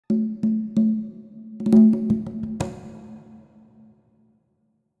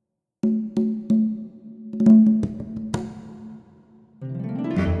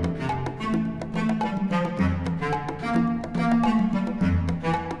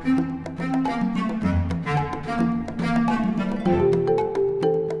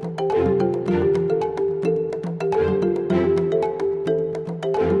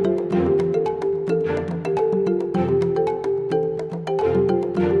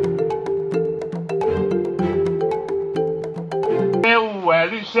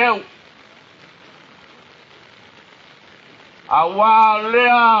seu. Awa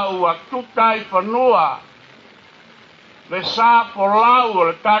lea ua tuta I whanua. Le sa polau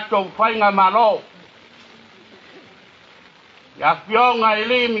le tatou whainga Malo. Ia fionga I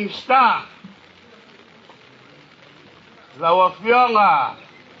Living Star. Lawa fionga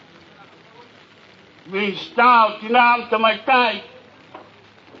Living Star o tinam tamaitai.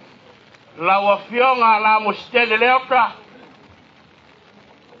 Lawa fionga la mostele leota.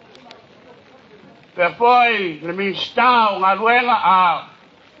 Pe foi le Living Star ngā luenga a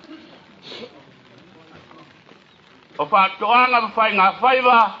o whātoanga mwhai ngā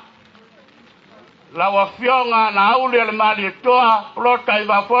whaiva. Lawa fionga na aule le mali atoa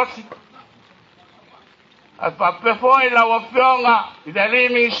Polata'ivao fosi. A whapefoi lawa fionga I the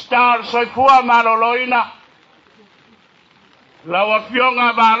Living Star soifua maloloina. Lawa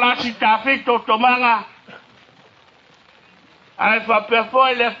fionga balasi tafito tomanga. A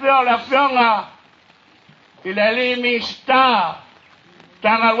whapefoi le fionga I the Living Star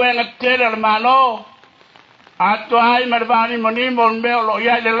tanga wenga tele le Malo. Atoa ai marvani monimo meo lo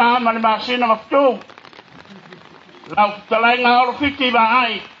ia le lama le masina maftu. Lau Tatalaina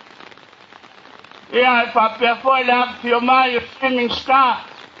Aloaia. Ia e whapefoi le apio mai o Living Star.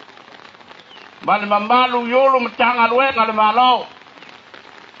 Ma le mamalu iolo matanga luenga le Malo.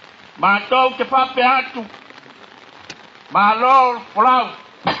 Ma tau te whape atu. Malo polau.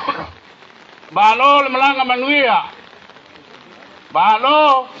 Malo le malanga manuia.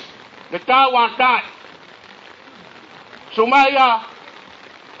 Malo le tawantai. Sumaya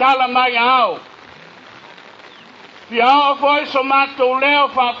tala mai au. Fiao foi somato leo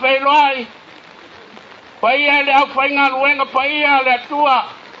fa feiloi. Paia le au fainga luenga paia le atua.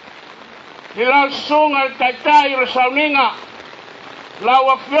 I lau sunga le taitai le sauninga. Lau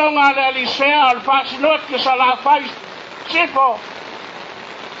a fionga le alisea le fasinoti sa la fai sifo.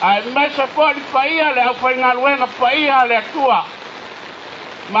 Ai mesa foi paia le au fainga luenga paia le atua.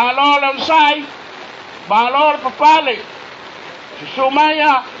 Malo le usai. Malo le papale.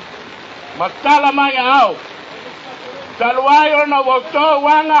 Sumaya matala mai au. Taluai ona woto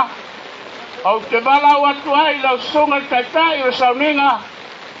wanga. Au te bala watu ai lau sunga taitai o sauninga.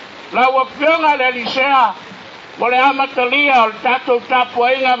 Lau a fionga le alisea. Mole amatalia o le tatou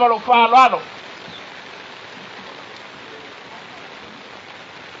tapuainga ma lo whālaro.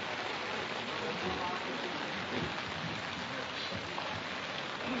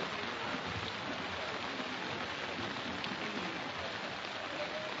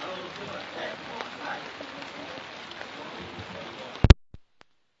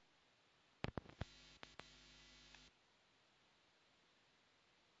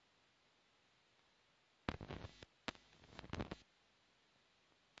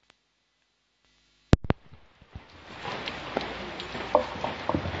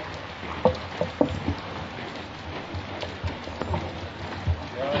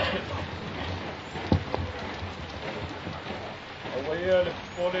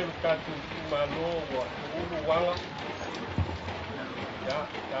 Pole le katu Malo wa ulu wanga ya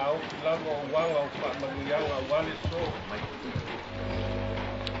tau kilango wanga o whamangiyanga wale so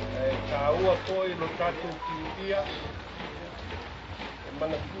tau a toi lo katu kiuia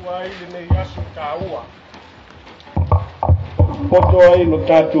mana tua ai lenei aso taua poto ai lo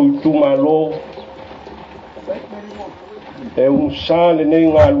katu Itumalo usa lenei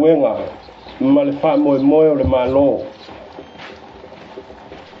ngā luenga ma le wha moe o le Malo.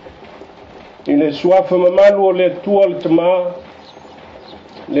 I le suafa mamalu o le tua le tama,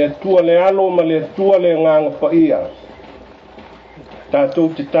 le tua le alo ma le tua le nganga paia.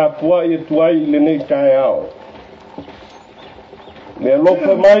 Tatou te tapua I tuai I lenei tae ao. Le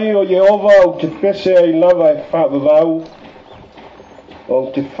alofa mai o Yehova o te pese ai lava e whaavavau. O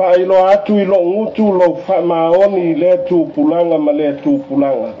te whailo atu I lo ngutu lo whamaoni I le tu pulanga ma le tu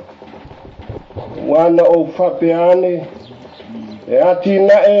pulanga. Wana o whapeane. E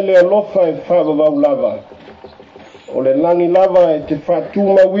atinae le alofa e whaavavau lava. O le langi lava e te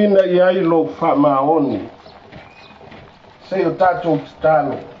whatuma wina I ai lo whamaoni. Sei o tatou te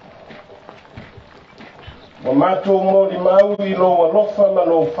talo. Wa mātou mori mau I lo alofa ma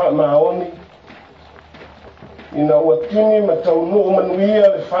lo whamaoni. Ina ua tini ma tau nuu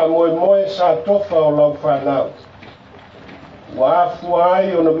manuia le whamoe moe sa tofa o lau whanau. Wa afua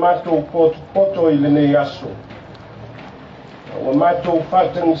ai o na mātou poto I lenei aso. Wa mātou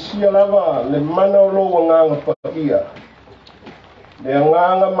whatanisia lava le mana o lo nganga paia. Le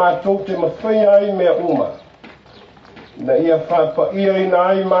nganga mātou te mawhai ai mea uma. Na ia whapaia ina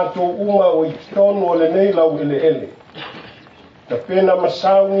ai mātou uma o I tonu o lenei lau ele. Ta pena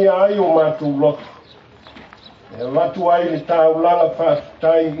masauni ai o mātou lotu. E watu ai ni taulanga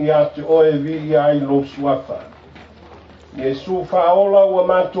whaatai i ate oe vi i ai lo suafa. Yesu whaola ua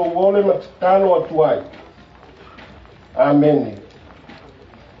mātou ole matatalo atu ai. Amen.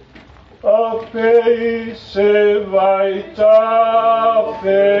 Apei se vai ta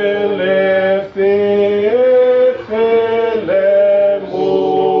fele mu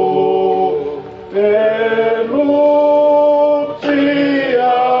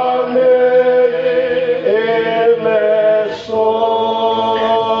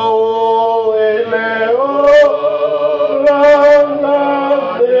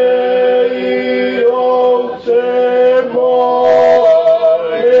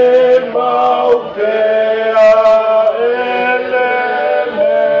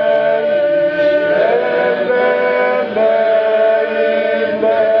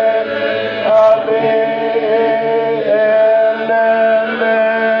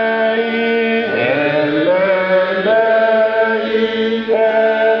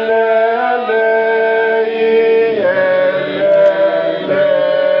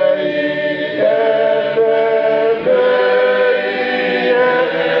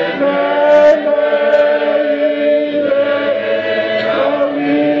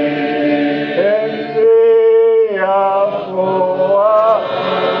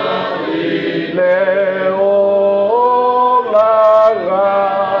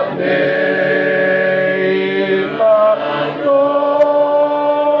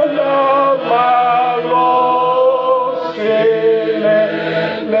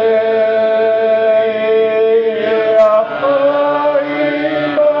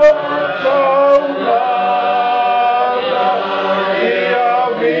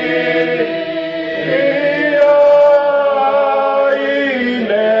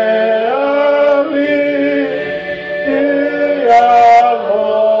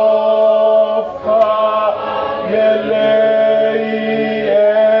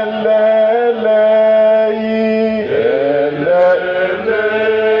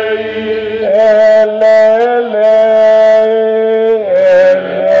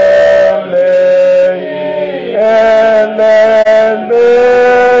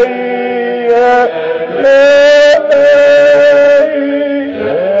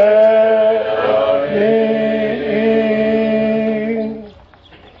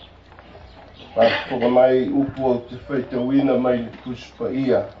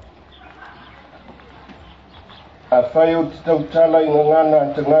Whai o te tautala i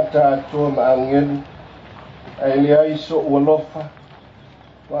ngana tangata atoa maangelu, ai lea iso ua lofa,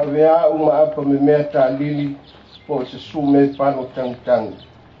 wa vea uma apa me mea ta lili, po se su me pano tangitangi.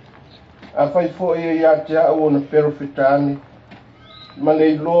 A whai fo e ia te au o na perofitani, ma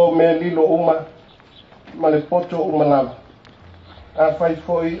le ilo me lilo uma, ma le poto uma lava. A whai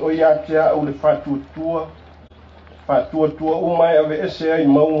fo e o ia te au le whātua uma e ave ese ai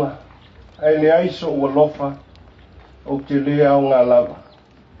maunga, ai lea iso ua lofa, o te lea o ngā lava.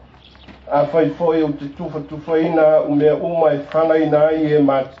 A whai fwoi o te tufa ina o mea uma e whana ina ai e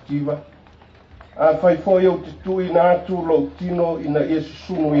mātitiva. A whai fwoi o te tu ina atu lo tino ina e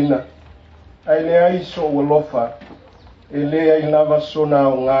susunu ina. Ai lea iso o lofa, e lea i lava sona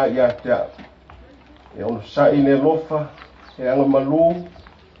o ngā ia te au. E ono sa i le lofa, e anga malu,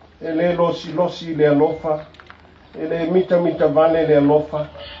 e le losi le lofa, e le mita vane le lofa,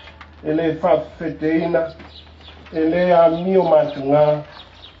 e le whawheteina, e le a mio matunga,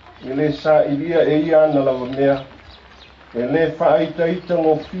 e le sa ilia e ia na lava mea, e le whaaita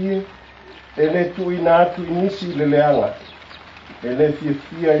ngofie, e le tu ina atu inisi le leanga, e le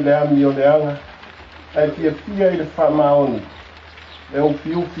fia i le amio leanga, e fia i le whamaoni, e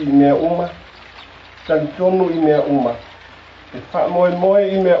ufi i mea uma, tantonu i mea uma, e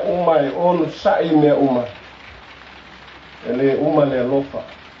whamoe i mea uma, e onu sa i mea uma, e le uma le lofa.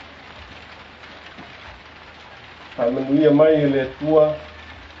 Whamanuia mai e le tua,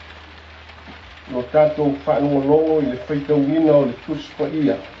 no tatou whanongolongo i le whaitauina o le tuspa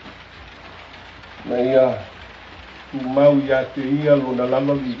ia. Na ia tu mau ia te ia lo na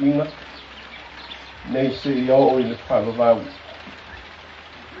lama vi inga, nei se ia o i le whavavau.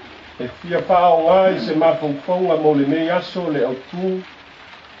 E fia whao ngā i se mawhauwhaunga mo le nei aso le au tū,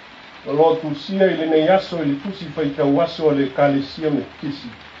 o lo tu sia i le nei aso i le tusi whaitau aso le kalesia me kisi.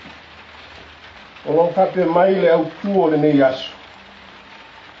 O lo whape mai le au tū o le nei aso.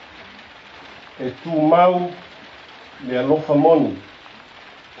 E tū mau le alofa moni.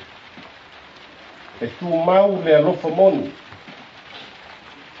 E tū mau le alofa moni.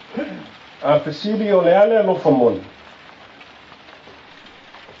 A pesiri o le ale alofa moni.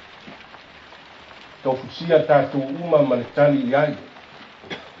 Tau fusia tātou uma ma le tali i ai.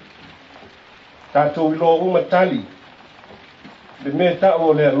 tatou ilo umatali le me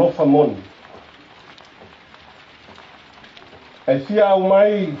ta'o le alofa moni ai fia au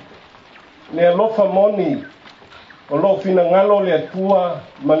mai le alofa moni o lo fina ngalo le atua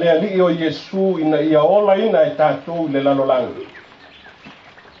ma le ali o Yesu ina ia ola ina e tatou le lalolanga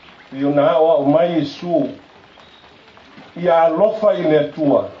io na o mai Yesu ia alofa i le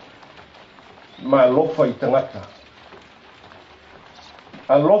atua ma alofa i tangata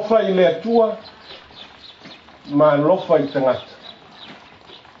alofa i le atua ma alofa i tangata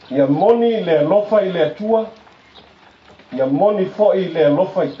ia moni le alofa i le atua ia moni fo i le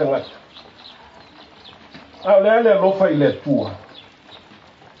alofa i tangata au le alofa i le atua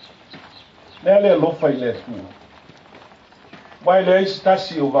le alofa i le atua mai le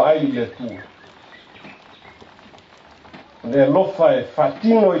istasi o vai i le atua le alofa e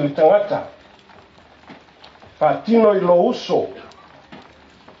fatino i le tangata fatino i lo uso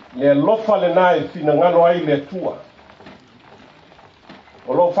le alofa le nai fina ngalo ai le atua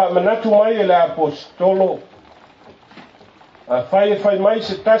o lo fa manatu mai e le apostolo a fai mai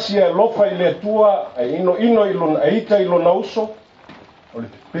se tasi e alofa i le atua e ino i lo aita i lo na uso o le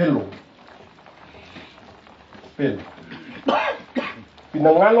pelo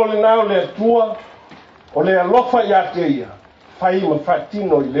fina ngalo le nao le atua o le alofa i ateia fai ma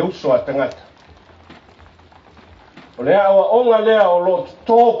fatino i le uso a tangata o le awa onga lea o lo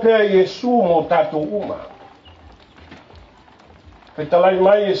tō pēr Yesu mo tatou uma. Fetalai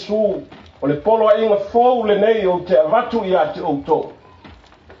mai Yesu o le polo a inga fōu lenei o te avatu i a te outou.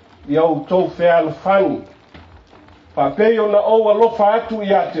 I a outou whea alafani. Whapei o na o alofa atu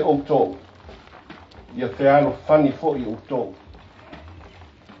i a te outou. I a whea alafani fo i outou.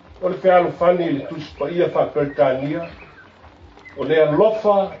 O le whea alafani i le tuspa i a whapertania. O le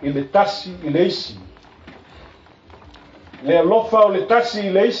alofa i le tasi i le isi. Le alofa o le tasi i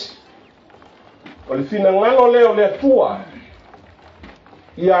le isi. O le fina ngalo le o le atua.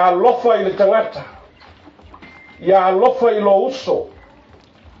 Ia alofa i le tangata. Ia alofa i lo uso.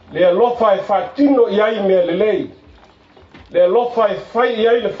 Le alofa e fatino i ai mea lelei. Le alofa e fai i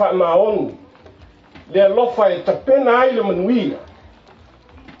ai le fa maoni. Le alofa e tapena ai le manuia.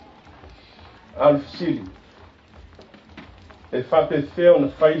 Alfisili. E fa pe feo na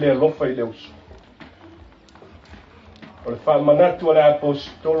fai le alofa i le uso. O le fa manatu o le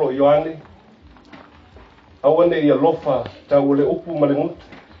apostolo Ioane. Awane i alofa tau le upu ma le ngutu.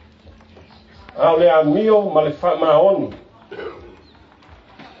 Au le amio ma le fa maoni.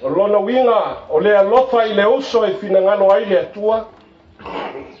 O lona winga o le alofa i le uso e fina ngalo ai le atua.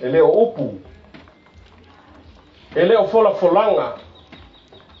 E le o upu. E le o fola folanga.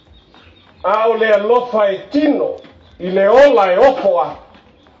 Au le alofa e tino i le ola e opoa.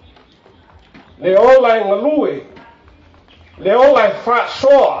 Le ola e ngalue. Le ola e fa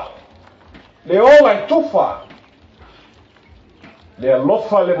soa. Le ola e tufa. Le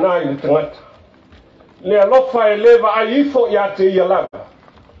alofa le nai le tangata. Le alofa e leva a ifo i a te ialaga.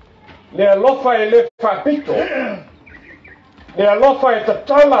 Le alofa e le whapito. Le alofa e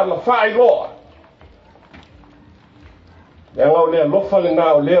tatala ma whaailoa. Le angau le alofa le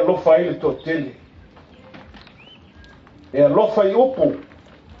nao le alofa i le tōtele. E alofa i upu.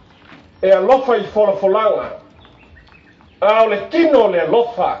 E alofa i folafolanga. Au le tino le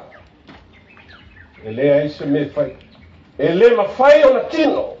alofa. E le aise me fai. E le ma fai o na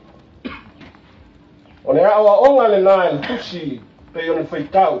tino. O le awa onga le nā le tusi pe o ne fai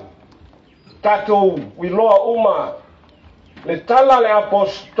tau. Tatou wiloa uma. Le tala le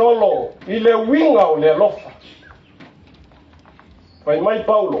apostolo i le winga o le alofa. Fai mai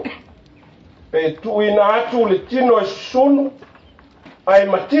Paulo. Pe tu ina atu le tino e sunu. Ai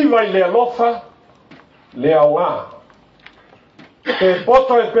mativa i le alofa. Le aunga. Pe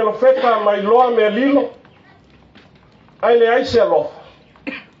poto e pelofeta mai loa me lilo. Ai le aise alofa.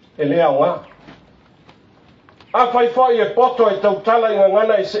 E le aunga. A fai foi e poto e tautala i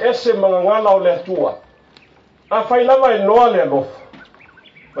ngangana i se ese mangangala o le atua. A fai lava e noa le alofa.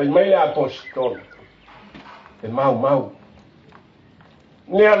 Fai mai le apostolo. E mau.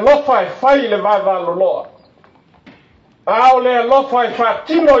 Le alofa e fai le vava loloa. A o le alofa e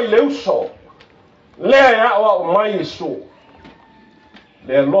fatino i le uso. Le e awa o mai Yesu.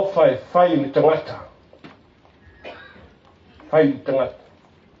 Le alofa e fai le tangata. Fai le tangata.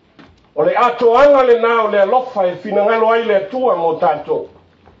 O le atoanga le nao le alofa e fina ngalo ai le atua mo tatou.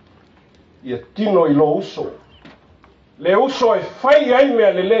 Ia tino i lo uso. Le uso e fai ai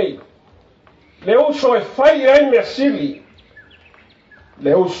mea lelei. Le uso e fai ai mea sili.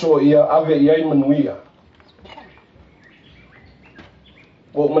 Le uso ia ave i ai manuia.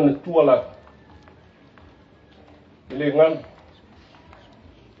 O manatua la. Le ngan.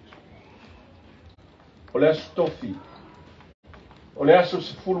 o le aso tofi, o le aso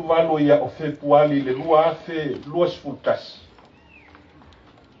sefulu valo ia o Februari le lua afe lua sefulu tasi.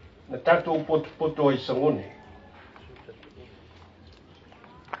 Na tatou poto ai Sagone.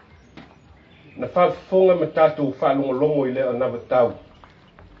 Na whaafonga ma tatou whaalongolongo i le anawa tau.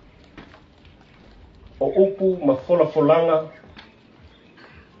 O upu ma folanga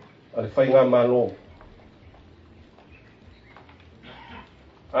a le whainga Malo.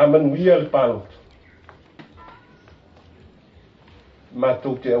 A manuia le palot.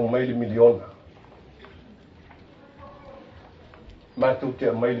 Mātou te au mai le miliona. Mātou te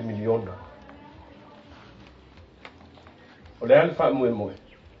au mai le miliona. O le ale wha moe.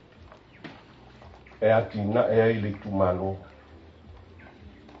 E atina e ai le Itumalo.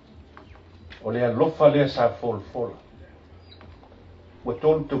 O le alofa lea sa fola. Wa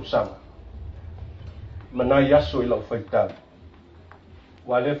tolu tau sanga. Manai aso i lau whaitala.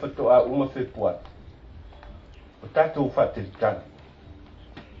 Wa le whatoa uma whepuat. O tatou whatelitani.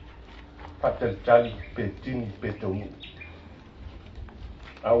 Whatelitani pe tini pe taunu.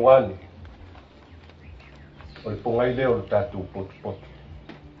 Awane. O le pongai leo le tatou poto.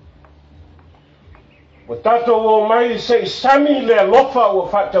 O tatou o mai se sami le alofa o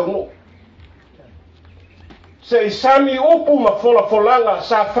whataunu. Se sami upu ma folanga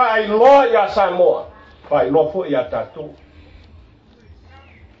sa whai loa ia Samoa. Whai lofo ia tatou.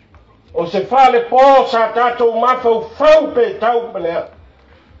 O se whale pō sa tatou mawhau pe tau panea.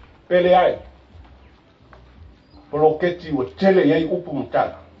 Pele ai. Poloketi o tele iei upu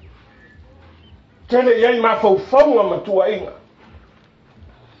mtala. Tele iei mawhau whaunga matua inga.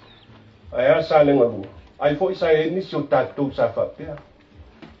 Ai asa lenga lua. Ai fo isa e nisi o tatou sa whapea.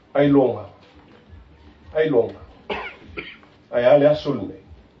 Ai longa. Ai ale asul nei.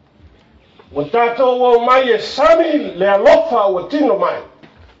 O tatou o mai e sami le alofa o tino mai.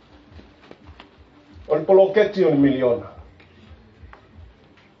 O le Poloketi Miliona.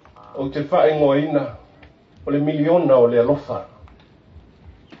 O te whaingoina o le miliona o le alofa.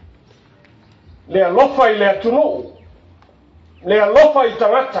 Le alofa i le atunu. Le alofa i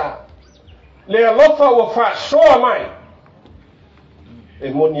tangata. Le alofa o whasoa mai.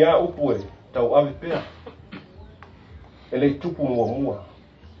 E monia upu e tau ave pea. E le tupu mua.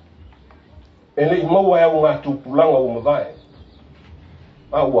 E le maua e au ngā tupulanga o mawai.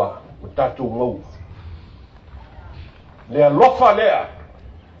 Aua, o tatou ngau. Le alofa lea.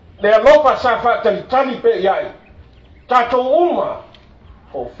 Le alofa sa whātalitali pe iai. Tatou uma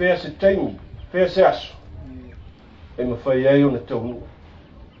o whea se teimi, whea se aso. E mawhai ai o na taunua.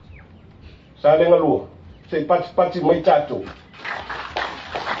 Sa lenga lua, se pati mai tatou.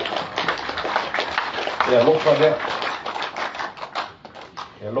 Le alofa lea.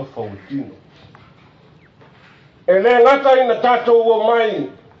 E alofa o tino. E le ngata ina tatou o mai,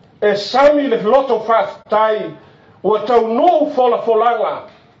 e sami le filoto whaatai, ua tau nuu folanga,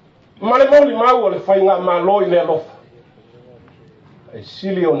 ma le mauli mau o le whainga Malo i le alofa. E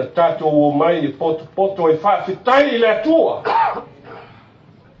sili o na tatou o mai e poto e whaafitai i le atua.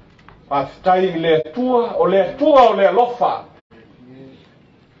 Whaafitai i le atua o le alofa.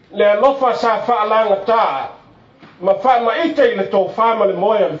 Le alofa sa whaalanga tā, ma ite i le tō whama le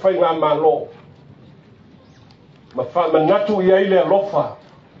moea le whainga Malo. Ma natu i ai le alofa.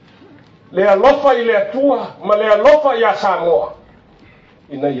 Le alofa i le atua, ma le alofa i a Samoa.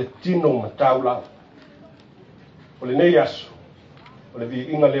 Ina ia tino ma taula. O le nei aso. O le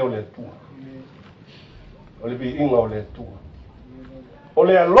vi inga leo le atua. O le vi inga o le atua. O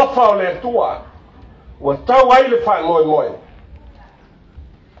le alofa o le atua. Ua tau ai le wha moe.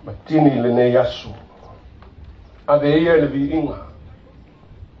 Ma tini le nei aso. Ave ia le vi inga.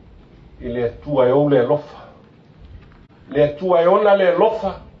 I le atua e o le alofa. Le atua e ona le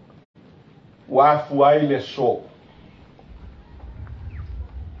alofa. Wafu ai le so.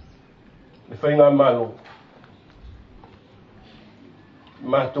 Le whainga Malo.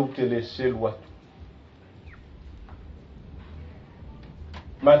 Mātou te le selu atu.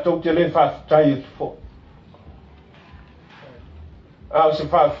 Mātou te le whaafitai e tufo. Ao se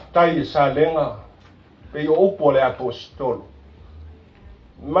whaafitai e sa lenga. Pe o upo le apostolo.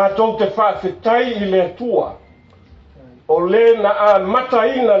 Mātou te whaafitai i le atua. O le na a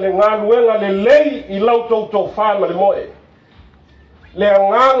mataina le ngaluenga le lei i lau tautou whama le moe. Le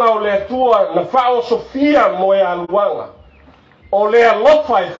nganga o le atua na whao Sofia moe aluanga. O le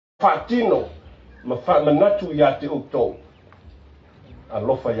alofa e whaatino ma whaamanatu i a te utou.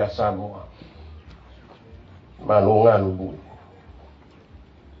 Alofa i a Samoa. Mano nganu bui.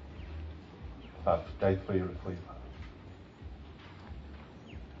 Whaafitai whaiwa.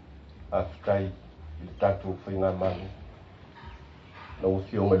 Whaafitai i le tatou whainga manu. Na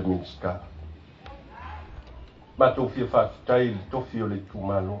uthionga le minska. Matou fia whaafitai li tofi o le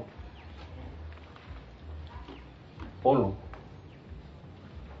Itumalo. Olo.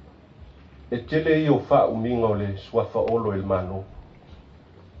 E tele i o wha uminga o le suafa olo el Malo.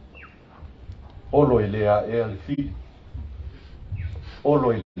 Olo e le a e al fili.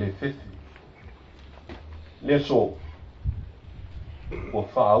 Olo e le fethi. Le so o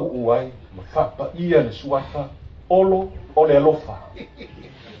wha au uai, ma whapa ia le suafa olo o le alofa.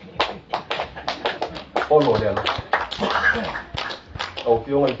 Olo le alofa. Au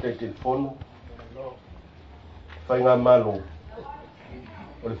pionga i te Fono. Whainga Malo.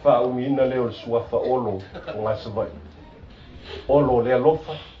 O le wha umina leo le suafa olo o Fogasavaii. Olo le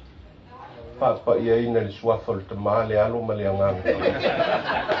alofa. Whapa ia ina le suafa le tamaa le alo ma le anganga.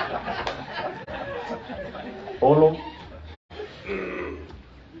 Olo.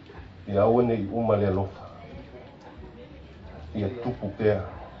 Ia awane i uma le alofa. Ia tupu pea.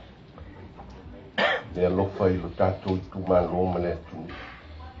 Le alofa i lo tatou Itumalo ma le atuni.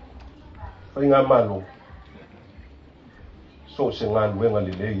 Whainga Malo. So se ngā luenga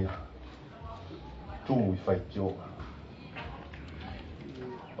li leia. Tumu i whaitioga.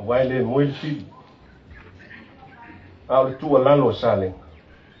 Awai le moe le fili. Ao le tua lalo Salega.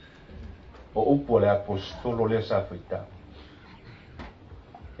 O upo le apostolo le sa whaita.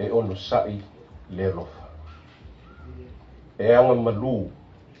 E ono sai le alofa. E anga malu.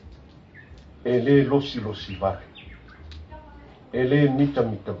 E le losi vale. E le mita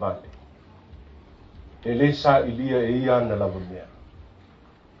vale. E le sa ilia e ia na lava mea.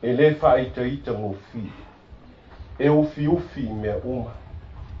 E le whaita ngofi. E ufi mea uma.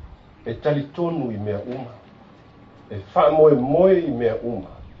 E talitonu i mea uma. E wha i mea uma.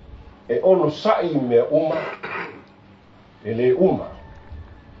 E ono sai i mea uma. E le uma.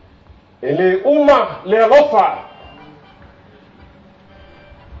 E le uma le alofa.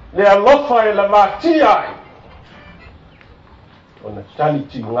 Le alofa e la matia. Ona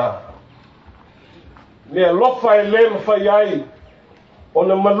taliti ngā. Le alofa e le mawhai ai.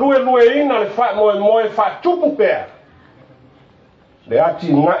 Ona malue ina le wha moe wha tupu pēr. Le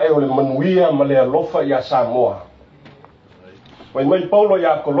ati ngae o le manuia ma le alofa ia Samoa. Wai mai Paulo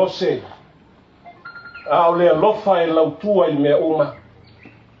ia Kolose. A o le alofa e lautua i mea uma.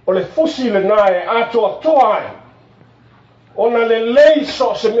 O le fusi le nae atoa ai. Ona le lei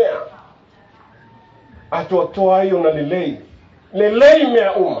so se mea. Atoa ai ona le lei. Le lei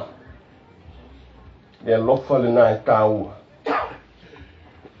mea uma. Le alofa le nae taua.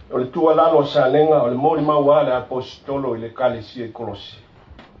 O le tua lalo Salega o le mori maua le apostolo i le kalesia i Kolosi.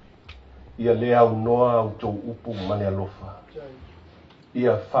 Ia le au noa au tou upu ma le alofa.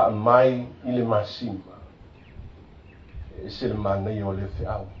 Ia wha mai i le masima. E se le manai o le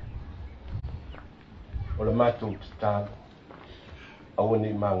whiau. O le matou tatalo. Awane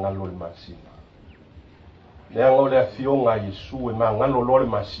i mangalo le masima. Le anga o le afionga Yesu e mangalo lo le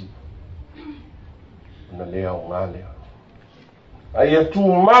masima. Na lea o ngā lea. Ai atu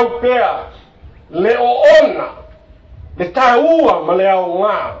mau pea le o ona le taua ma le au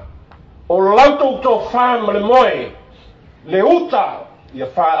ngā o lautou tō whā ma le moe le uta ia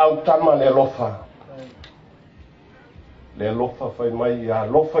whā au tama le alofa whai mai ia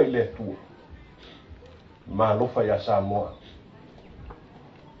alofa i le atua ma alofa ia Samoa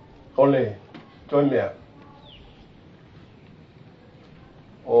ole toi mea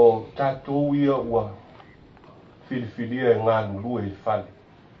o tatou ia ua filifilia e ngā lulue i whale.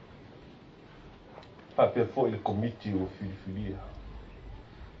 Whapea fo i le komiti o filifilia.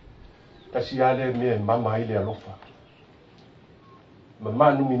 Tasi ale mea mama ai le alofa.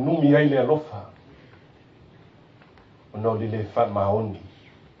 Mama numi ai le alofa. O nau le wha maoni.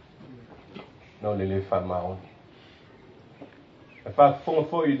 Nau le wha maoni. E whafonga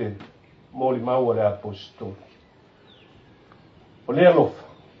fo i le mōli maua le apostol. O le alofa.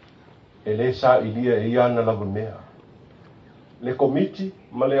 E le sa ilia e iana lava mea. Le komiti,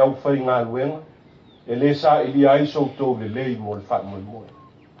 ma le au whai ngā luenga, e le sa ilia ai soutou le lei mo le wha moe.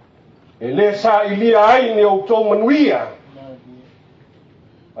 E le sa ilia ai ne o tō manuia.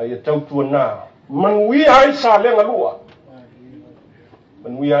 Ai e tautua nā. Manuia ai sa lenga lua.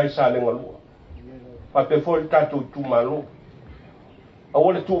 Manuia ai sa lenga lua. Pape fo le tatou Itumalo.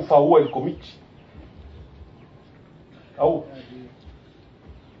 Au le tū whaua i le komiti. Au.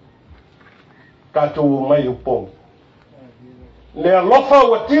 Tatou mai o pong. Le alofa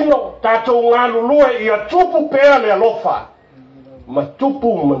ua tino, tatou ngā lulua ia tupu pea le alofa. Ma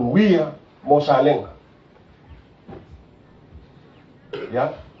tupu manuia mo Salega.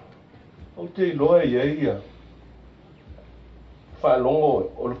 Ya? O te iloa ia.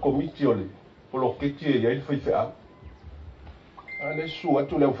 Whaalongo o le komiti o le poloketi ia i le whaiwhea. A le su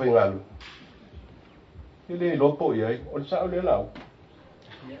atu leo whaingalu. le lopo ia o sa le lau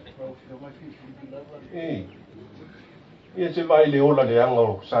ia se vai le ola le anga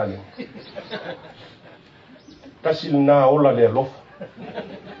o sale kasi na ola le lofa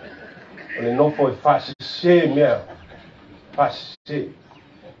o le nofo e fasi se mea fasi se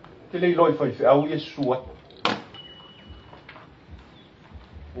te le loi fai fe au Yesu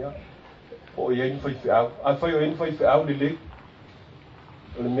ia o ia fai fe au a fai o fai fe au le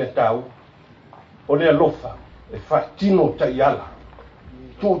o le mea tau o le alofa e fatino taiala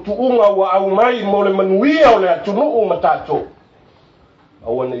tu unga wa au mai mo le manuia o le atunu o matato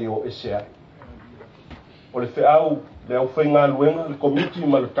au ane o esea o le feau le au whainga luenga le komiti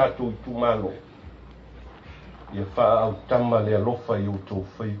ma le tatou Itumalo ia wha au tama le alofa i o tō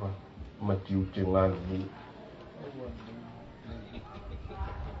whaiva ma tiu te ngālu ni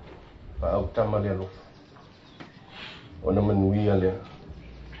wha au tama le alofa o na manuia lea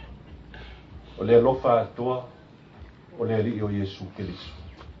o le alofa atoa o le ali o Yesu Keriso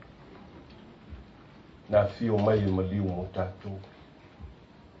na fio mai e maliu mo tatou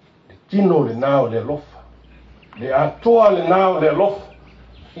le tino le nao le alofa le atoa le nao le alofa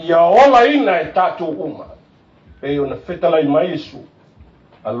ia ola ina e tatou uma e ona fetalai mai Yesu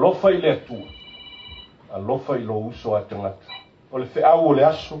alofa i le atua alofa i lo uso a tangata o le feau o le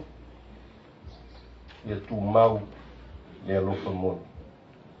aso ia tu mau le alofa moni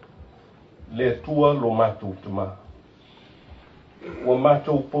le atua lo matou tama ua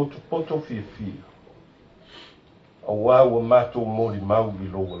matou poto fia aua ua matou moli mau i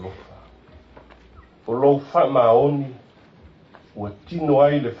lou alofa o lou fa'amaoni ua tino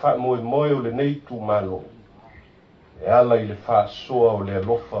ai le fa'amoemoe o lenei Itumalo e ala i le fa'asoa o le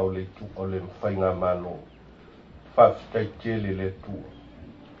alofa o le mawhainga malo fa'afitaitele le atua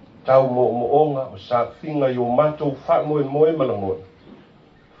tau mo'omo'onga o sa'afinga i o matou fa'amoemoe malangona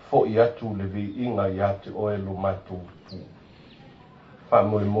fo'i atu le vi'inga ia te oe lo matou tu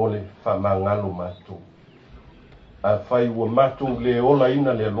fa'amoemole fa'amagalo matou a fai ua matou le ola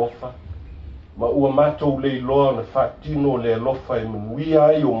ina le alofa ma ua matou le iloa na fa'atino le alofa e manuia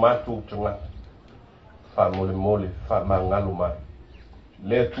ai o matou tagata fa'amolemole fa'amagalo mai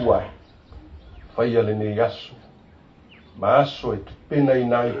le atua faia lenei aso ma aso e tupena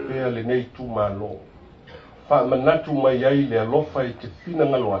ina ai pea lenei Itumalo fa'amanatu mai ai le alofa e te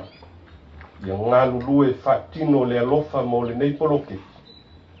finagalo ai ia galulue e fa'atino le alofa mo lenei poloketi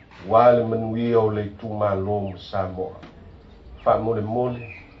ua le manuia o le Itumalo mo Samoa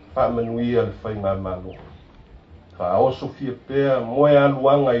fa'amolemole fa'amanuia le whainga malo fa'aoso fia pea moe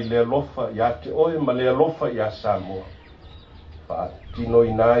aluanga i le alofa ia te oe ma le alofa ia Samoa fa'atino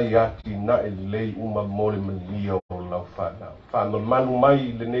ina ai ati na e lei uma mo le manuia o lau whanau fa'amamanu mai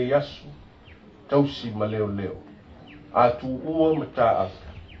i lenei aso tausi ma leo leo atu ua ma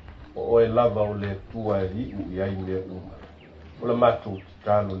ta'afa o oe lava o le atua e i'u i ai mea uma o le matou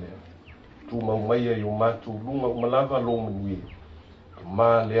talo lea tu maumaia i o matou lunga uma lava lo manuia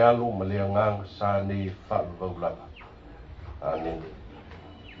ma le alo ma le anganga sa nei wha'avau lava amen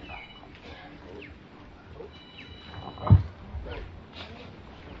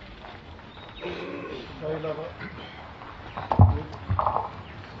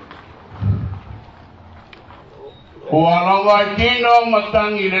Ua longa tino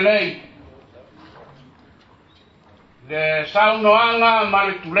matangi lenei le saunoanga ma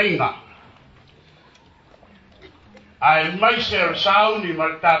le tuleina ai maise sauni ma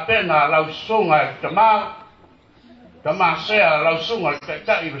le tapena lausunga e tama sea lausunga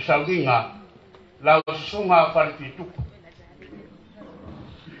tatai le sauninga lausunga farfituku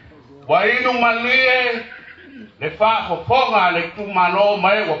wa inu malie le whafofonga le Itumalo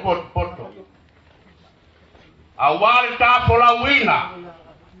mai wa poto awale tapola wina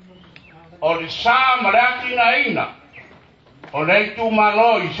o le sa ma le atinaeina o le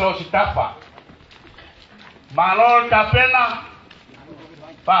Itumalo i so si tafa Malo tapena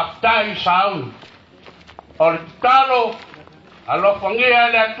fa'aftai sauni o le talo alofangia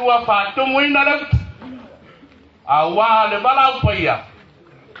le atua fa'atumuina le aua le balau paia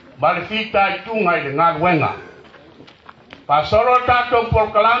ma le fita i tunga i le galuega fa'asolo tatou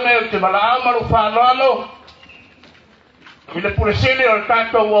polokalame o te valaau ma lu fa'aloalo i le pulesili o le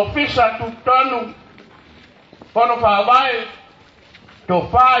tatou ofisa tutotonu Fono fa'avae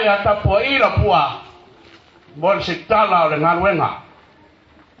tofā ia tapua'i lapua mo le sitala o le galuega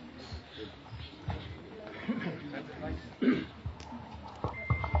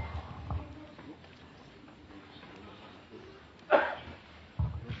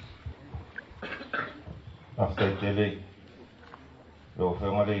aftaitele lo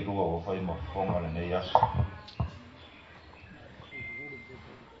whenga rei rua o whai mafonga lenei aso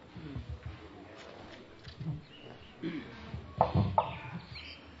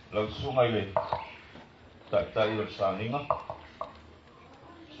lau sunga ile tatai o saninga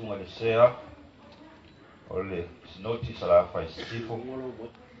sunga le sea o le sinoti sala fai sifo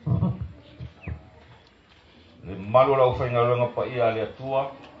le malo lau whaingaronga pa ia le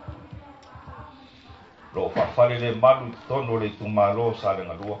atua lo whawhare le malu tono le Itumalo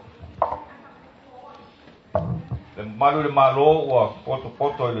Salega lua le malu le malo ua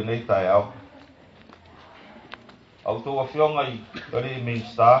poto le lenei taeao au toa whionga i le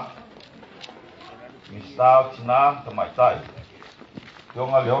minsta o tina ta maitai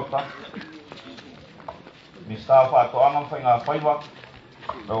whionga le ota minsta o whaatoanga mwhainga whaiwa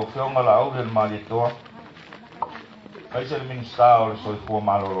lau whionga la au le mali toa kaise le minsta o le soifua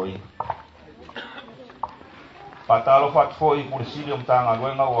maloroi patalo whaatfo i pulisili mtanga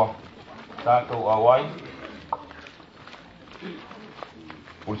luenga ua tatou awai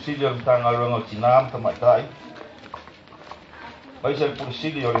pulisili mtanga luenga o tina ta maitai kaise le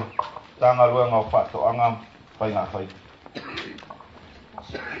pulisili o le tanga luenga o whaatoanga whainga whai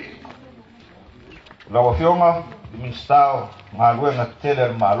lawa whionga minsta ngā luenga tele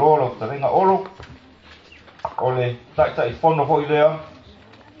al Malo lo taringa olo o le tai fono hoi lea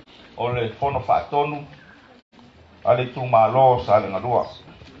o le fono whaatonu a le Itumalo Salega lua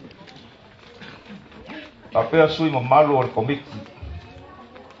a pea sui ma malu o le komiti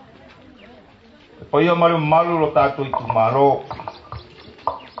e paia ma le malu lo tatou Itumalo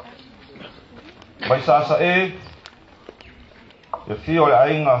mai sasa e fio le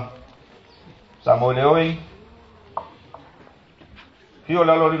ainga Samoa le oi fio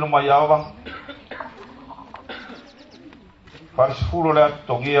le alorino mai awa farisfuro le atu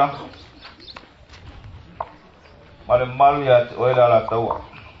tongia ma le malu ya te oela la taua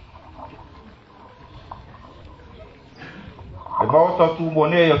e maota tu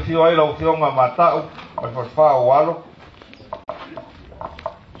mone ya fio aila o fionga matau ma le farfaa o walo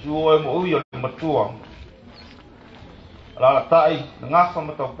suo e mo ui o le matua la tai ngafa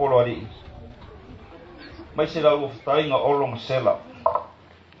mata polo ari mai se la uftainga olo masela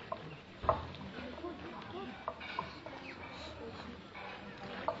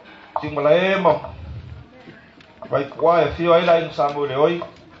simala emo Vaipua e fio ai lai Samoa le oi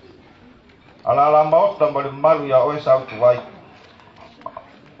ala maota ma le malu ya oe sa utuwai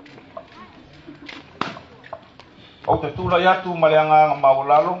o te tula yatu ma le anga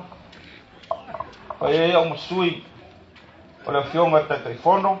maulalo pa e o masui o le fionga tatai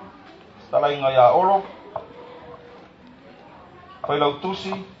Fono Tatalaina ya olo pa lau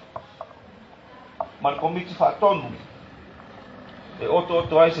tusi ma le komiti whaatonu e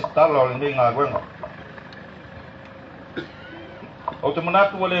oto ai se tala o le nei ngā gwenga o te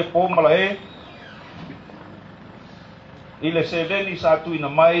manatu o le pōmala e i le se leni sa tuina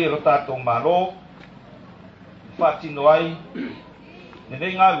mai e lo tatou Malo whaatino ai ne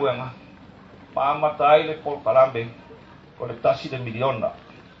nei ngā gwenga ma amata ai le Poloketi o le tasi le miliona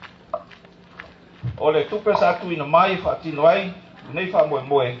o le tupe sa tuina mai whaatino ai nei wha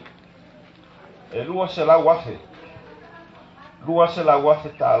moe e lua se lau afe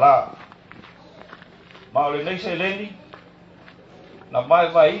tāla ma o le nei se leni na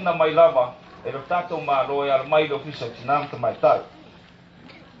mai vai na mai lava e lo tatou Malo e al mai le ofisa tinam ta mai tai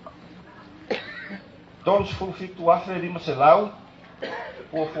tons fu fitu afe lima se lau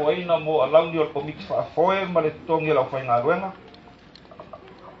o foina mo alauni o komiti fa foe ma le tongi la fainga luenga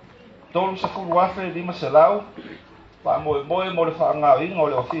tons fu afe lima se lau pa mo mo le fa nga ingo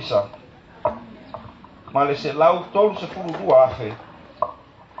le ofisa ma le se lau tons fu dua afe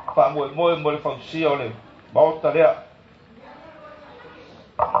pa mo le fa sia ole bauta lea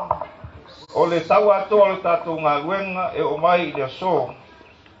o le tau ato le tatou ngā luenga e o mai le so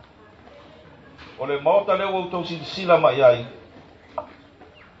o le mauta leo o tau sila mai ai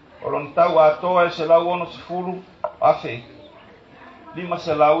o lon tau ato e se lau ono se fulu afe lima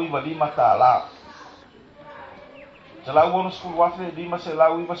se lau iwa lima tāla se lau ono se fulu afe lima se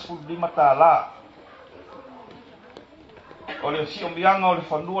lau iwa se fulu lima tāla o le si o mianga o le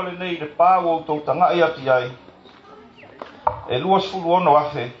whanua le nei le pā o tau tangai ati ai e lua se fulu ono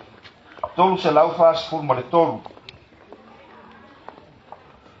afe tolu se lau fas fulu ma le tolu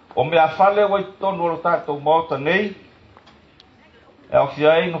o mea fale wai tonu o lo tatou mauta nei e au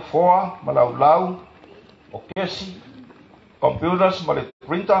fiai no foa ma lau o kesi computers ma le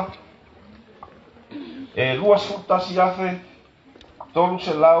printer e lua se fulu tasi afe tolu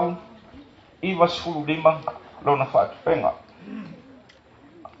se lau iwa se fulu lima lona whaatupenga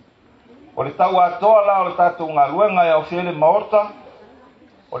o le tau atoa la o le tatou ngā luenga e au fiai le maorta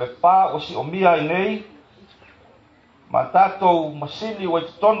o le pā o si o mia i nei ma tatou masili o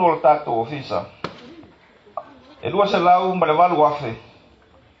te tonu o le tatou ofisa e lua se lau ma le walu afe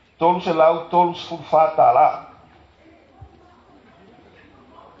tolu se lau tolu sefulu fatala.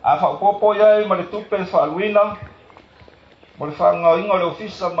 A whaupopo iai ma le tupe whaaluina, mo le whaangaoinga o le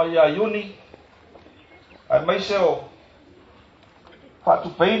ofisa mai a iuni, ai mai se o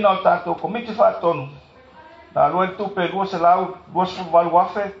whaatupeina o tātou komiti whaatonu, na lua i tupe lua se lau, lua sefulu walu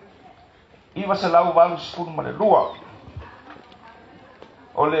wafe, iwa se lau walu sefulu ma le lua.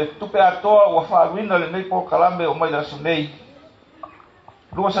 O le tupe atoa ua whaaluina le nei po kalame o mai laso nei,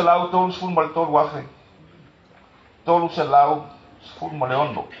 lua se lau tolu sefulu ma le tolu wafe, tolu se lau sefulu ma le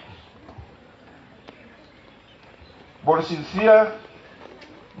ono. Mo le silfia,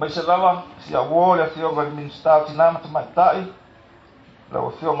 mai se lava si awo le afionga le minista o tinama tamaitai, le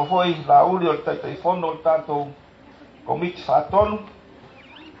afionga foi la uli o le taitai fono o le tatou komiti whaatonu,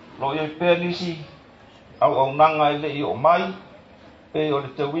 lo iai pēr nisi au nanga ele i o mai, pe o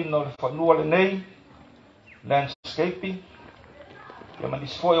le tewina o le whanua le nei, landscaping, ia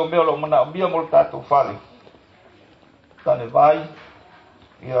manisi foi o mea lo mana o mia mo le tatou whale, tane vai,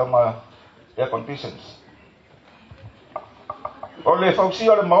 ia ma air conditions. O le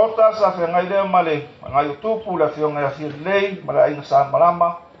fausia o le maota sa whengai lea ma le ngai o tupu le fio ngai a fio lei, ma le aina sa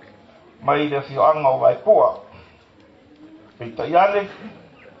malama, mai le fio anga o Vaipua. Peita iale,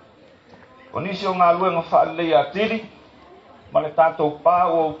 o nisi o ngā luenga wha lei a tiri, ma le tātou pā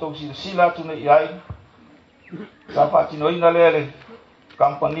o tau sila tune iai, sa whaatinoina lea le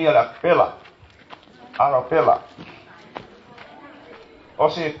kampania le akpela, arapela. O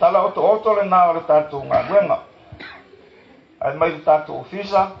se tala oto le nā o le tātou ngā luenga, ai mai tatou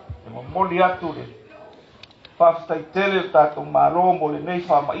ofisa e moli atu le whawhitai tele tatou Malo mo le nei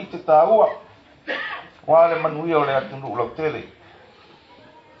whamaite tāua wa le manuia o le atunu ulau tele.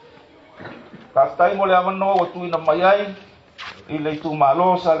 Kaftai mo le amano o tuina mai ai i le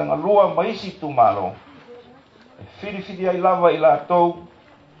Itumalo sa le ngalua maisi Itumalo. E whiri ai lava i la tau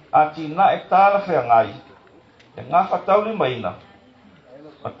atinaeina tala whengai e ngā whatau li maina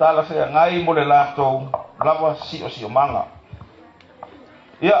a tala whengai mo le la tau lava si o manga.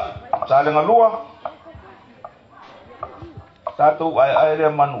 Ia, sa le ngalua, tatou ai lea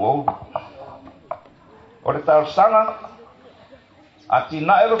manu ou. O le tau sanga,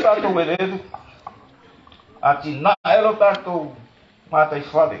 atinaeina tatou eledu, atinaeina tatou mātai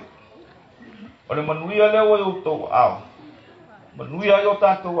whale. O le manuia leo e utou au, manuia o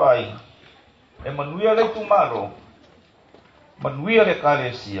tatou ai, e manuia le Itumalo, manuia le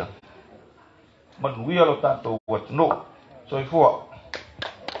Kalesia, manuia lo tatou atunu, soifua.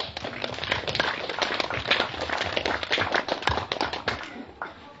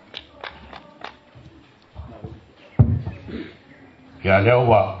 Kia leo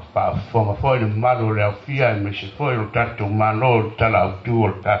wa whaafonga foi le Malo leo fia e me se foi lo tatou Malo tala au tu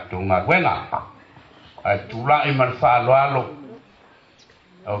o tatou ngā wenga. Ai tūlai man whaaloalo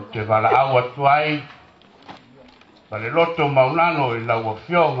au te wala au atuai pa le loto maunano i lau a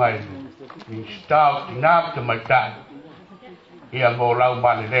fionga i stau tinam te maitai ia mo lau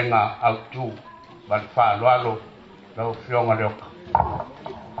male lenga au tu man whaaloalo lau fionga leoka.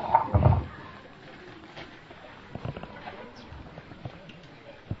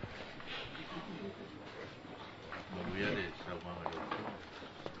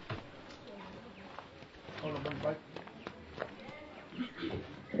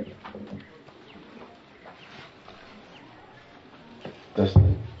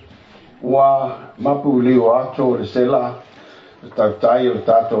 Wa mapu liu ato le sela tautai o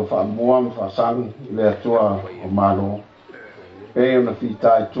tatou whaamuam whaasang le atua o Malo. Pe o na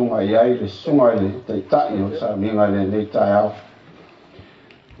whitai tunga iai le sunga le taitai o sa minga le nei tai au.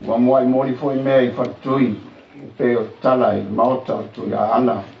 Wa moai mori foi mea i whatui pe o tala i maota o tui a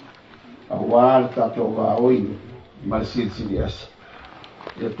ana. A wāle tatou wa oi ma le sili asa.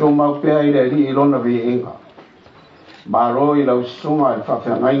 Ia tō mau pēa i le ri i lona vi inga. Malo i lau sunga i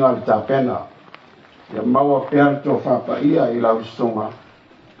whawhengainga le tāpena. Ia maua pēa tō whapaia i lau sunga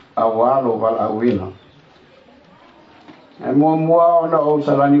a wālo wala awina. E mua ona o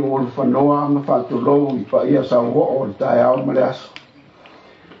salani o le whanoa ma whātulou i paia sa wo o le tae au ma le aso.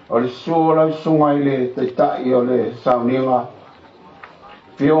 O le sua lau sunga i le taitai o le sauninga.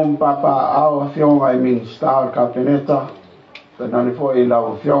 Fiong papa au fionga i minsta o le kapeneta. Tanani fo i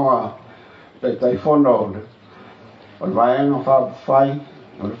lau fionga taitai Fono o le vaenga whawhai,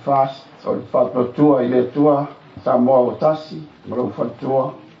 o le fast, o le whaplotua i le tua, Samoa o tasi, maro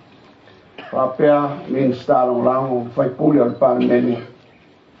whatua. Whapea, minsta long lango, Vaipua o le palemene.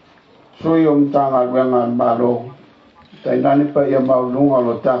 Sui o mtanga luenga Malo. Tainani pa ia maulunga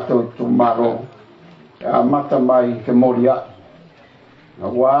lo tatou Itumalo. A mata mai ke moria. Na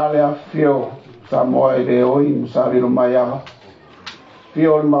wale a fio, Samoa i le oi, msarilo mai awa.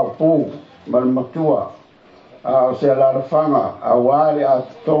 fio le maupu ma le matua o se alalafanga a wale a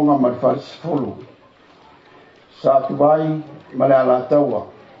tonga ma le farisifulu sa tuwai ma le alataua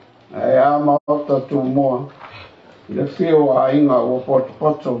e a maota tu moa le fio a inga o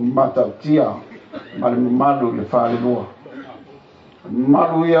poto matautia ma le mamalu le whalelua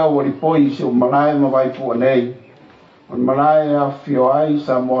malu ia o li poi se o malae ma Vaipua nei o malae a fio ai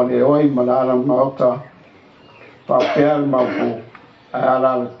Samoa le oi ma le ala maota whapea le maupu a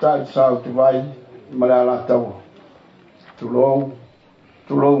ala le tai sao tuwai ma le alataua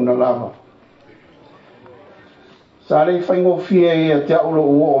tulou na lava sa le whaingo fie ia te aulo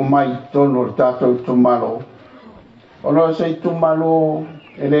o mai tono le tatou Itumalo ono se Itumalo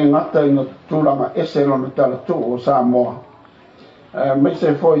e le ngata ina tulanga ese lona talatu o Samoa me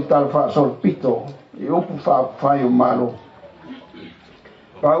se foi tal fa solpito i upu whai o Malo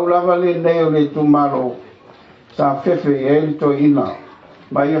paulava le nei o le Itumalo sa fefe e li to ina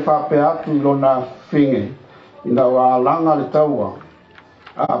ma ia whape atu lona finge ina wa langa le taua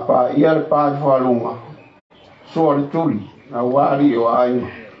a pa ia le pāi whalunga sua le tuli na wari o aina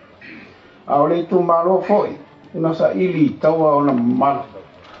a o le Itumalo foi ina sa ili taua o na mala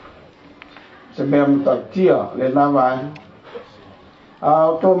se mea matatia le nawa a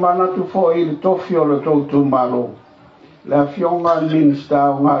o tō manatu foi le tofi o le tō Itumalo le a fionga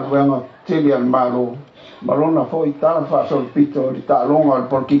minsta o ngā ruenga tili al Malo malona foi tala fa solpito li ta longa al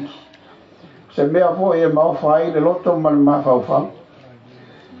Poloketi se mea foi e mau fai le loto mal ma fa fa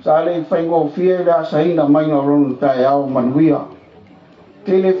sa le faingo fie la saina mai no ron ta au manuia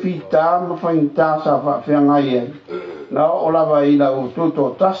tele fita ma fainta sa fa fianga ye na o la vai la o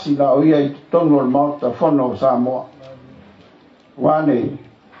tuto tasi la o ia tonu al mauta Fono Samoa wane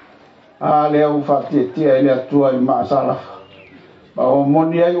a le au fa tia ele atua i ma sala ba o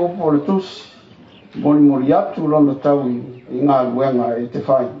moni ai o portus moni atu lona tau i ngā luenga e te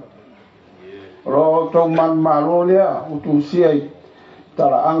whai. Ro tau Malo lea, utu sia i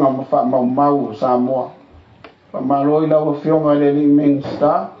tala anga ma wha mau o Samoa. Pa Malo i lau fionga le li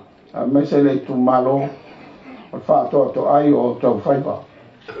mengsta, a mese le Itumalo, o wha Atoa o tau whaipa.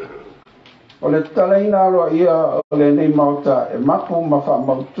 O le Tatalaina Aloaia o le nei mauta e mapu ma wha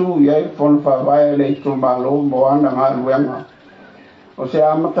mautu i ai Fono whawai le Itumalo mo ana ngā luenga. O se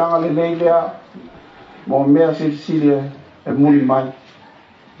amatanga le nei lea, mo mea sirisilia e muli mai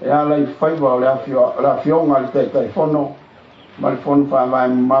e ala i whaiwa o le fionga le tai Fono ma le Fono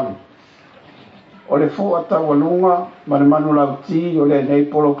whaamai mali o le fua tawalunga ma le manu lauti o le nei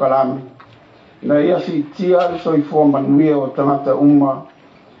polo kalami na ia si tia le soifua manuia o tangata uma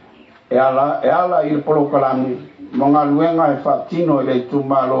e ala i le polo kalami ma ngā luenga e whaatino i le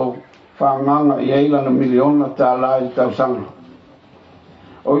Itumalo whaanganga i eila na Miliona Tala i tausanga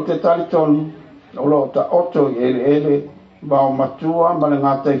o i te talitonu o lo ta oto i ele ba o matua ma le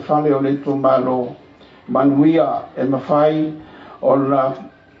ngata i whale o le Itumalo manuia e mawhai o la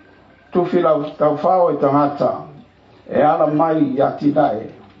tufila tau whao e tangata e ala mai i atinae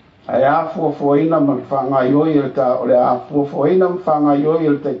e a fuafuaina ma le whangai oi e ta o le a fuafuaina ma whangai oi e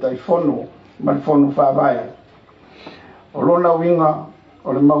le tai Fono ma le Fono whawai o lona winga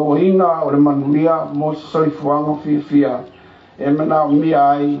o le mauaina o le manuia mo se soifuanga fia e mana o mia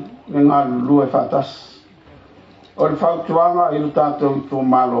ai me ngā lulu e whatas. O le whautuanga i le tatou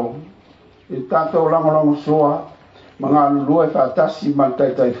Itumalo. I tatou langolango soa, ma ngā lulu e whatasi ma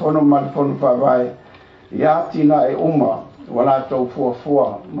tai Fono ma le Fono whawai. I atina e uma, wala tau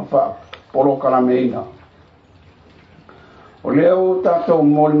fuafua, ma wha polo kalameina. O leo tatou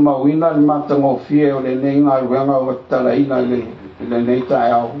moli mauina le matango fie o le nei ngā ruenga o Tatalaina le nei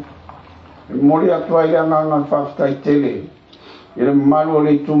tai au. Moli atua i anga ngā whaftai tele. I le Malo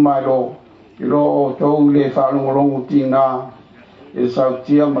le Itumalo i lo o tau le whaalongolongo tina i le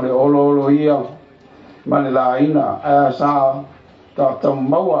sautia ma le olo ia ma le laina a sa tau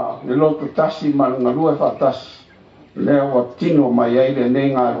maua le loto tasi ma le ngalua whaatasi le o tino mai ai le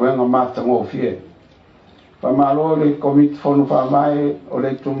nei ngā ruenga matango fie pa Malo le komiti Fono whamai o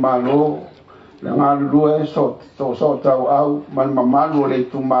le Itumalo le ngā lue so tau au ma le mamalu o le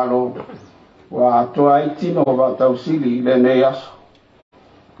Itumalo wa atoa i tino wa tau sili le nei aso.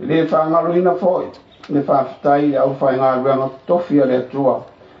 Le whaangaroina foi, le whaafitai au whai ngā ruenga tofia le atua.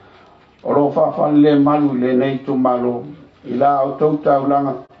 O lo whaafan le malu le nei Itumalo, i la au tautau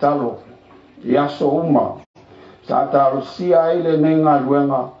langa talo, i aso uma. Sa taro sia ai le nei ngā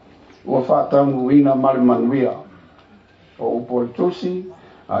ruenga, ua whaatangu ina male manuia. O upo le tusi,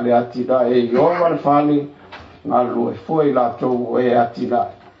 a le atida e i ova le whale, ngā lue foi la tau e atida.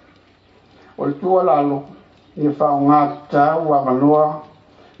 O le tua lalo, i whao ngā tau a manoa,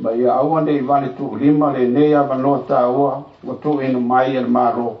 ma ia aua nei vale tu'ulima lenei avanoa tāua ua tu'uinu mai e le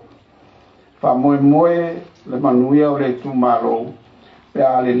mālō fa'amoemoe le manuia o le Itumalo pe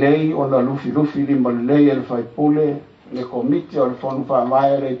a lelei o na lufilufi lima lelei e le faipule le komiti o le Fono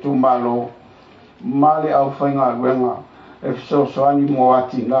fa'avae le Itumalo ma le ʻaufaigaluega e fesoasoani mo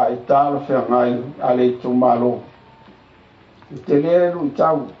atina e talo feagai a le Itumalo i te lē lu'i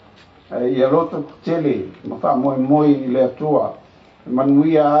tau ia loto tele ma fa'amoemoe i le atua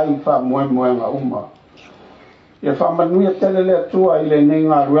manuia ai fa'amoemoega uma ia fa'amanuia tele le atua i lenei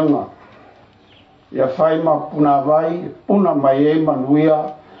galuega ia fai ma puna vai puna mai e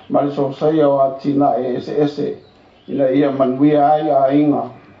manuia ma le sosaia o atina e ese ina ia manuia ai aiga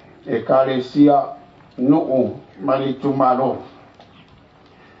e kalesia nu'u ma le Itumalo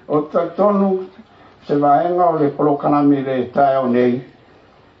o tautonu se vaenga o le polokanami le tae nei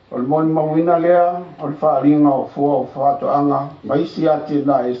o le moni mawina lea o le whaaliga o fua o whaatoanga ma isi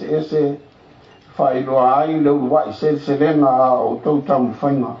atina ese whailoa ai le uwai selenga o tautamu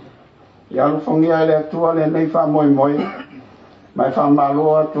whainga ia alufongia le atua le nei whamoemoe mai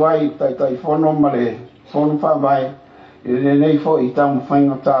whamaloa tuai tai fono ma le fono whavae i le nei fo i tamu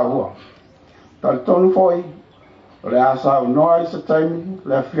whainga tāua tautonu foi o le asa o noa i sa taimi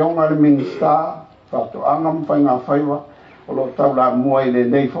le awhionga le minista whaatoanga mwhainga whaiwa o lo tau la mua i le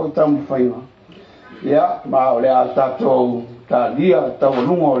nei fo i tamu whainga ia ma o le a tatou ta lia tau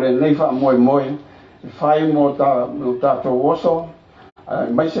lunga o le nei whamoemoe whai mo tatou oso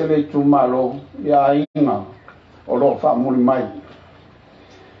mai se le Itumalo ia inga o lo whaamuri mai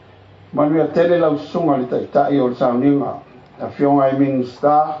manuia tele lau sunga le taitai o le sauninga a whionga i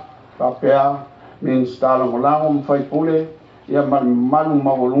minsta papea minsta langolango mwhaipule ia manu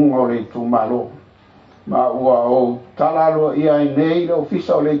mawalunga o le Itumalo ma ua o talalo ia i nei le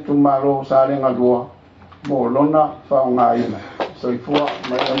ofisa o le Itumalo sa renga lua mo lona whaonga ina soifua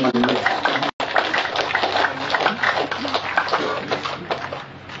mai a manuia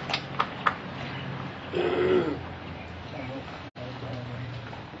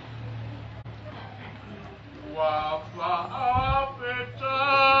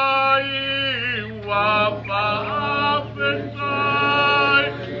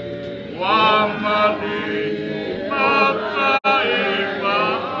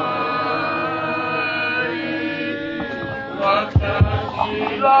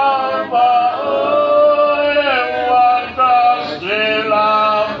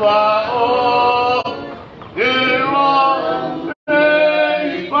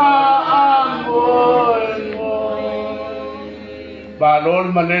Balol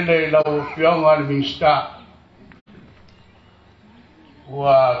manene lau whionga le minsta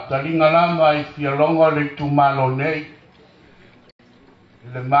ua talinga lama i whialonga le Itumalo nei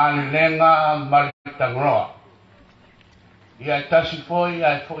le malilenga maritangroa ia tasi foi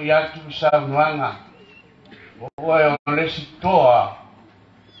ai foi atu saunuanga o e o le sitoa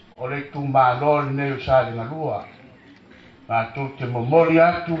o le Itumalo le nei usalinga lua ma tu te momoli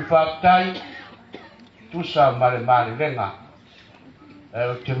atu whaktai tusa ma le malilenga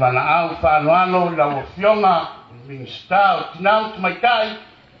o te mana au whaanoano lau whionga minsta o tinau tumaitai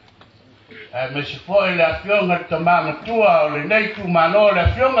me se foi le whionga te mamatua o le nei Itumalo le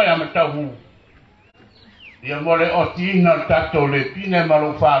whionga ia matau hu ia mole o tina tatou le pine ma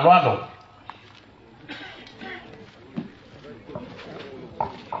lo whaanoano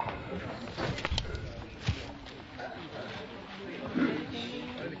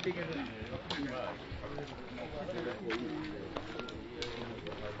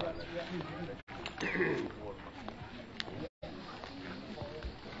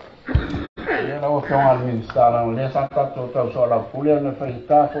ia lau whionga le minsta lano le sa tatou tau so lau pule ane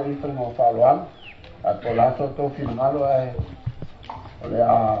whaita fo i whaingo whaaloan a to lato to finalo e o le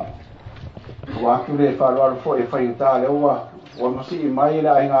a watu le whaaloan fo i whaita le ua ua masi i mai le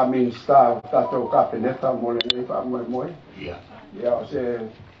ainga minsta tatou kapeneta mo le nei whaamoemoe ia o se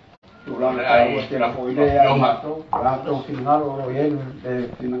tulana tau o tena fo i le a lato finalo o ienu le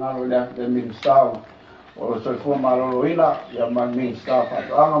finalo le minsta o soifua maloloina ia ma minsta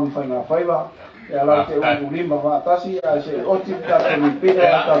whaatoanga mwhainga whaiva ia lau te ulima whaatasi a se oti tatou nipine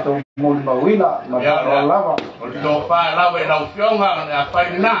tatou muli mawina ma whaaloa lava o le tō whaa lawa e lau whionga a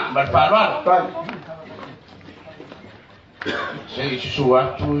whainina ma whaaloa se isu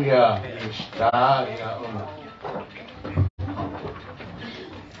atu ia minsta ia ona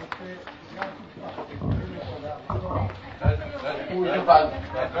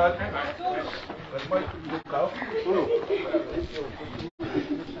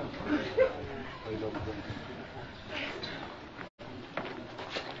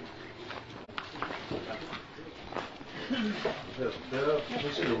Ya.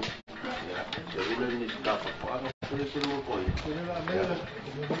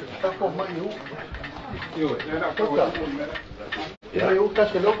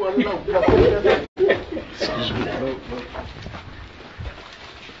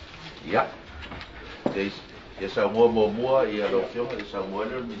 Ya Samoa mua ia lofiong ia Samoa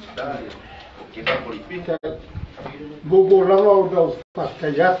le mista. Kita polipin. Bobo lalo do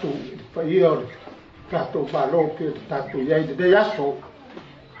pasayatu paior tatou Malo ke tatou yai de yaso.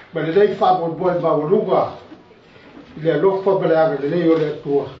 Bale dei fa bo bo ba luga. Le lo fa bale aga le yo le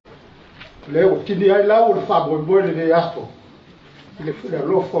tua. Le o tini ai la o fa bo bo le yaso. Le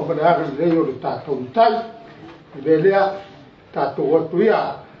lo fa bale aga le yo le tatou tai. Le le tatou o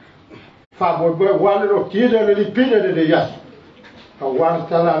tuia. Fa bo bo wale lo tida le lipina de yaso. A wale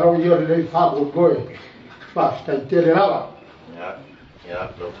tala lo yo le fa bo bo. Basta intele lava. Ya,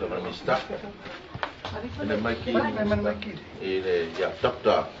 lo que me está. Ele maiki. Ele ya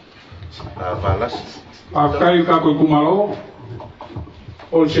tapta. Balas. Akai ka ko kumalo.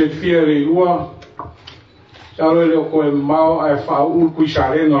 O se fiere ua. Salo le ko mau ai fa ul ku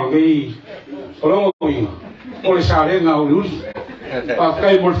sare no ngi. Olo ngoi. O le sare na ulus.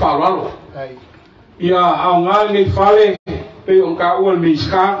 Akai mo fa lalo. Ya au ngal ni fale pe on ka ul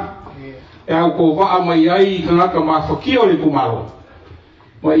miska. E au ko wa mai ai kana ka mafaki o le kumalo.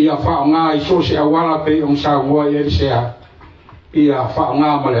 Wa ia fa nga i so se awala pe on sa wa ia se a. Ia fa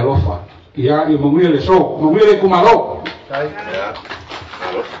nga ma le lofa. Ia i mo le so, mo le kumalo. Ya.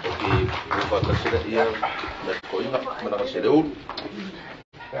 Malo ki ko ta se ia le ko inga mana ka se deu.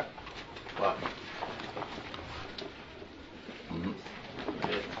 Ya. Wa.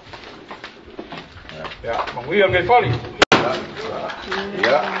 Ya, mo ngai fali.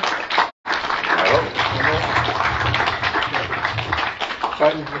 Ya.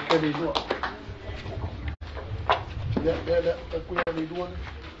 Sai ke di dua. Ya, aku yang di dua.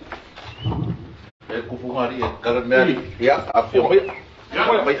 Kufungari kalau meri ya afio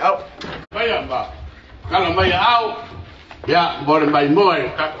mai au Ba. Kalau mai au ya boleh mai moe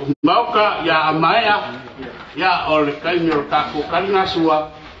mau ka ya amaya ya oleh kai mil kaku karina sua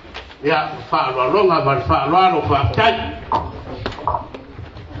ya fa longa ba fa lo fa tai.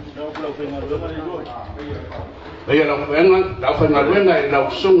 Iya lau pengen, lau pengaruenga, lau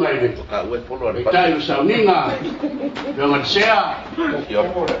sungai ni. Kita usah ninga, dengan sea,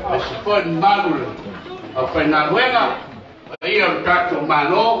 sepon Malo, lau pengaruenga, iya tatou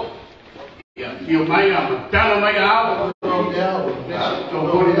Malo, ya iyo maya, tala maya au,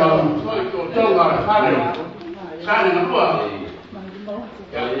 tokori lau, tonga kare, kare na lua,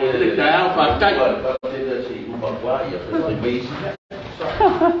 ya kita au patai.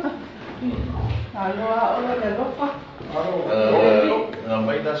 Aloa ola le lofa.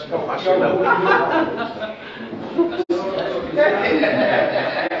 Ngamai das ka pasal lau.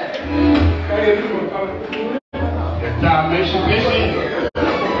 Kita mesi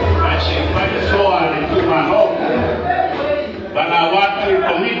asyik pada soal Itumalo. Balawati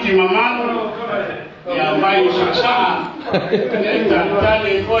komiti mamanu ya mai sasa. Kita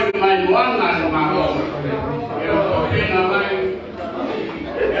tadi koi mai wana Malo. Ya kena mai.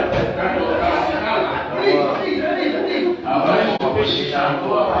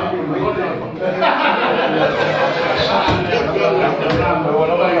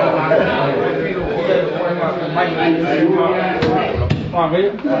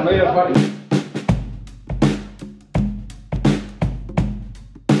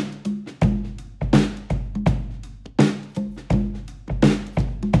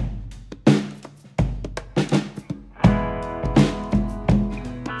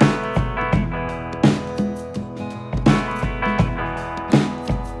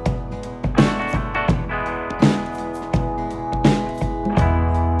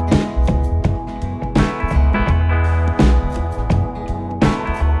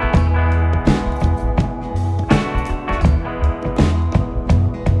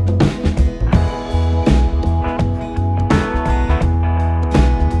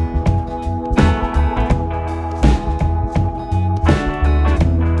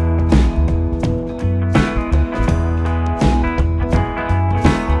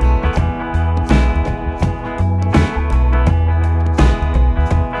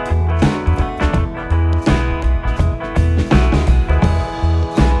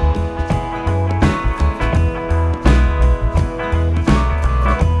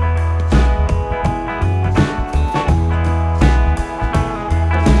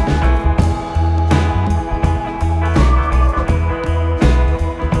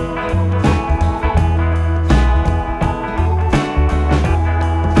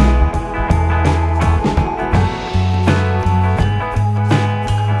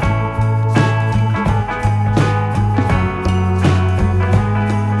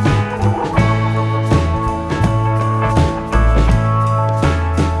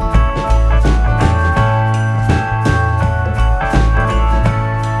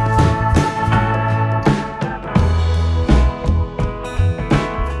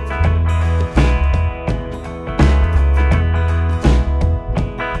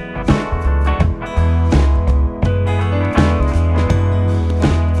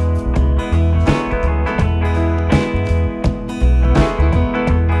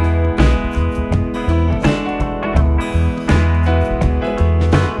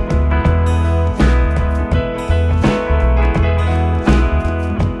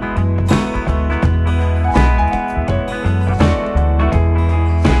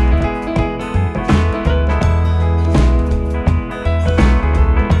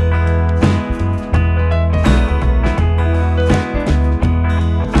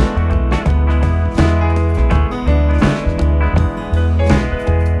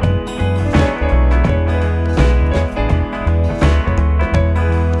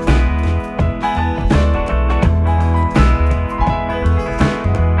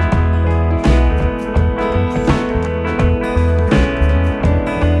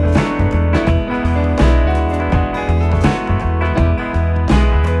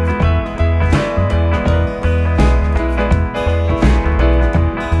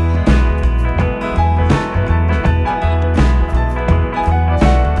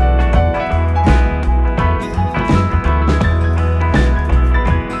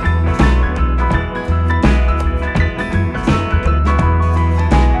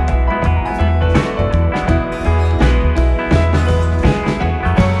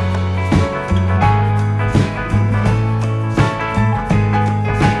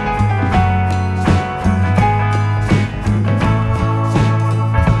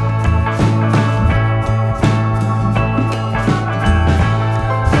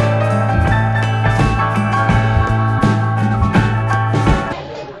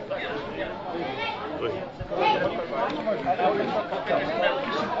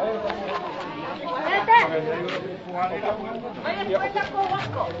 Para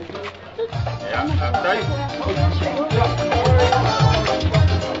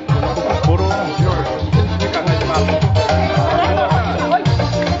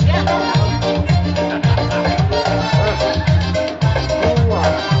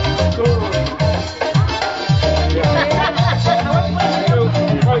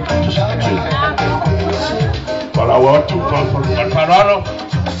watu paralo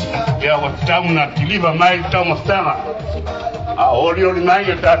ya watamu na kiliva mai tamu stanga a oli mai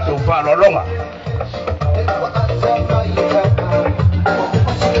ya tatou palolonga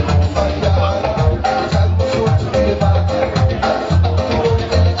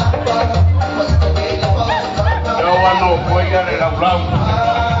ya wano koya le la blau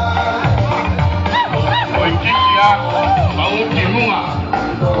oikia mauti munga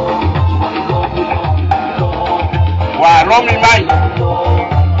wa lomi mai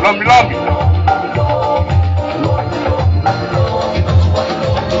lomi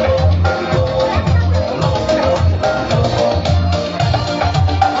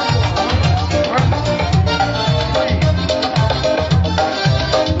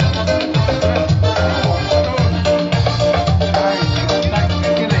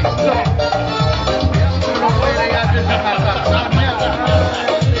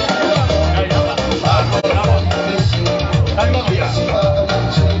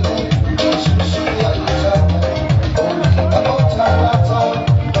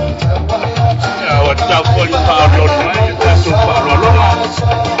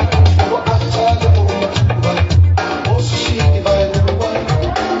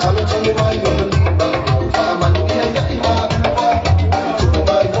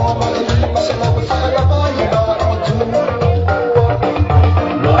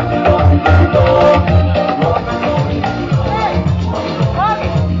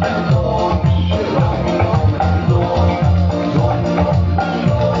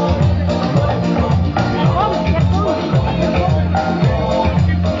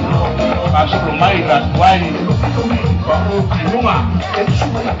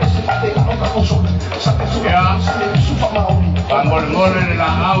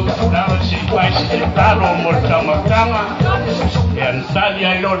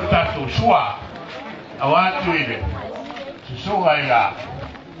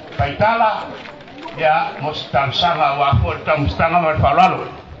Tamsanga wako tamstanga marfalalo.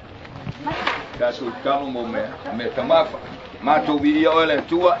 Dasu kamu me tamafa. Mato video ole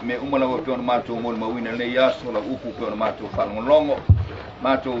tua me umala wa pion mato mol mawina le yaso la upu pion mato falongolongo.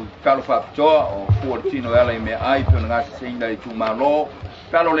 Mato kalfa toa o 14 ala me ai pion ngasi seinda Itumalo.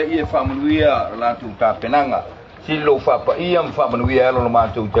 Palo le ie familia la tu ka penanga. Silo fa pa ia familia lo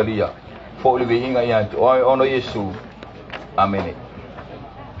mato talia. Fo le inga ya ono Yesu. Amen.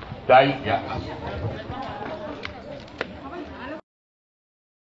 Dai ya.